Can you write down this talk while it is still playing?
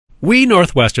We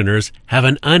Northwesterners have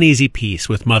an uneasy peace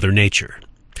with Mother Nature.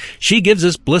 She gives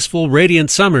us blissful,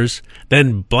 radiant summers,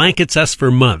 then blankets us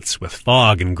for months with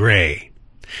fog and gray.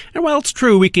 And while it's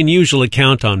true we can usually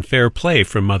count on fair play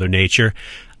from Mother Nature,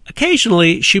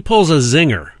 occasionally she pulls a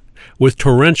zinger, with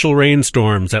torrential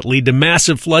rainstorms that lead to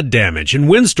massive flood damage and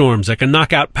windstorms that can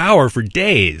knock out power for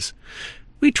days.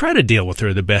 We try to deal with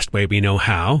her the best way we know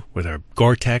how, with our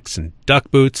Gore-Tex and duck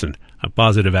boots and a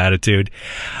positive attitude.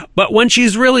 But when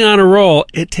she's really on a roll,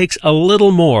 it takes a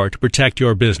little more to protect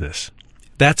your business.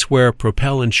 That's where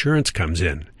Propel Insurance comes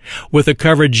in, with the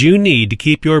coverage you need to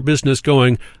keep your business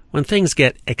going when things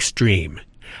get extreme.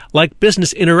 Like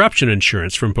business interruption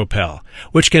insurance from Propel,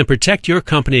 which can protect your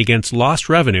company against lost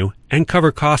revenue and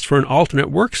cover costs for an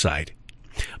alternate work site.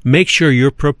 Make sure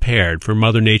you're prepared for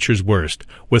Mother Nature's worst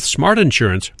with smart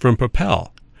insurance from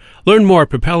Propel. Learn more at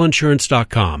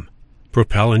propelinsurance.com.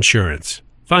 Propel Insurance.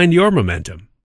 Find your momentum.